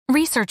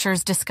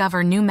Researchers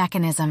discover new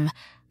mechanism,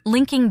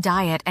 linking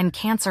diet and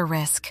cancer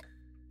risk.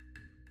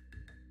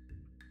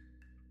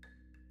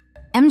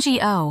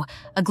 MGO,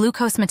 a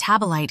glucose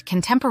metabolite,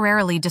 can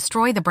temporarily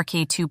destroy the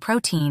BRCA2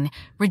 protein,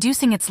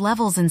 reducing its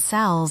levels in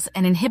cells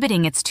and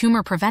inhibiting its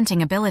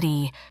tumor-preventing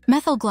ability.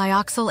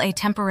 Methylglyoxal, a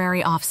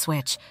temporary off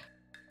switch.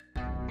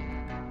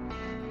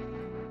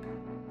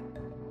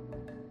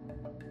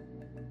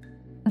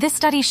 This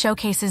study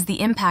showcases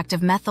the impact of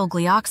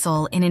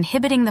methylglyoxal in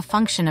inhibiting the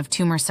function of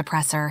tumor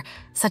suppressor,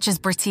 such as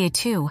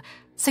BRCA2,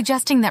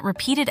 suggesting that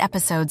repeated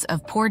episodes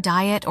of poor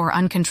diet or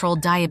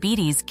uncontrolled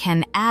diabetes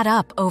can add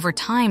up over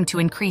time to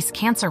increase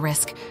cancer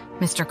risk,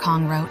 Mr.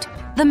 Kong wrote.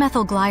 The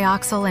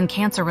methylglyoxal and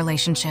cancer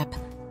relationship.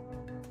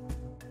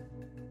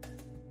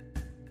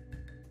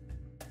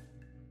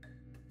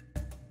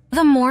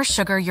 The more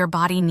sugar your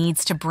body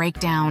needs to break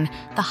down,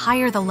 the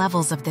higher the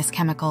levels of this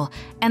chemical,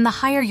 and the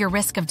higher your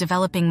risk of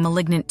developing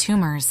malignant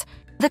tumors.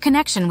 The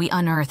connection we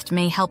unearthed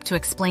may help to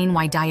explain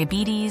why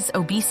diabetes,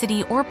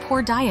 obesity, or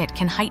poor diet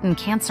can heighten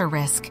cancer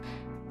risk.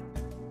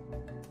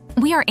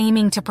 We are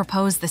aiming to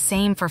propose the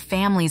same for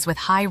families with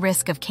high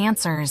risk of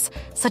cancers,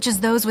 such as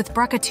those with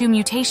BRCA2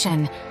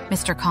 mutation,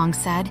 Mr. Kong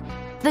said.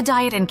 The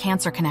diet and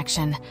cancer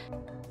connection.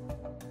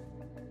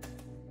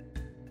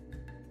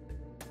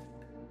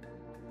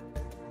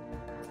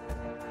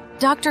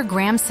 Dr.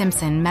 Graham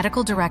Simpson,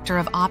 medical director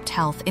of Opt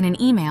Health, in an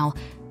email,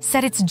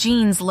 said it's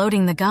genes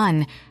loading the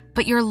gun,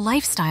 but your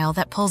lifestyle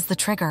that pulls the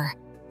trigger.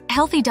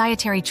 Healthy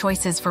dietary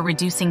choices for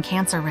reducing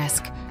cancer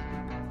risk.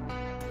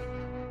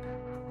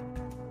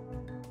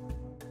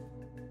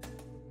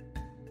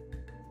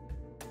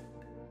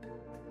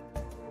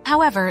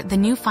 However, the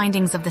new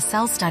findings of the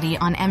Cell study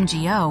on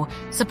MGO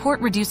support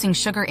reducing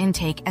sugar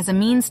intake as a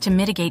means to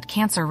mitigate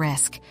cancer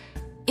risk.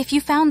 If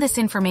you found this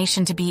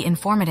information to be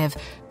informative,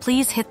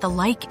 please hit the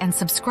like and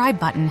subscribe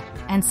button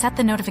and set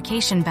the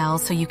notification bell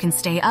so you can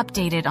stay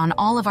updated on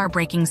all of our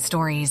breaking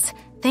stories.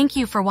 Thank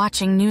you for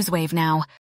watching Newswave Now.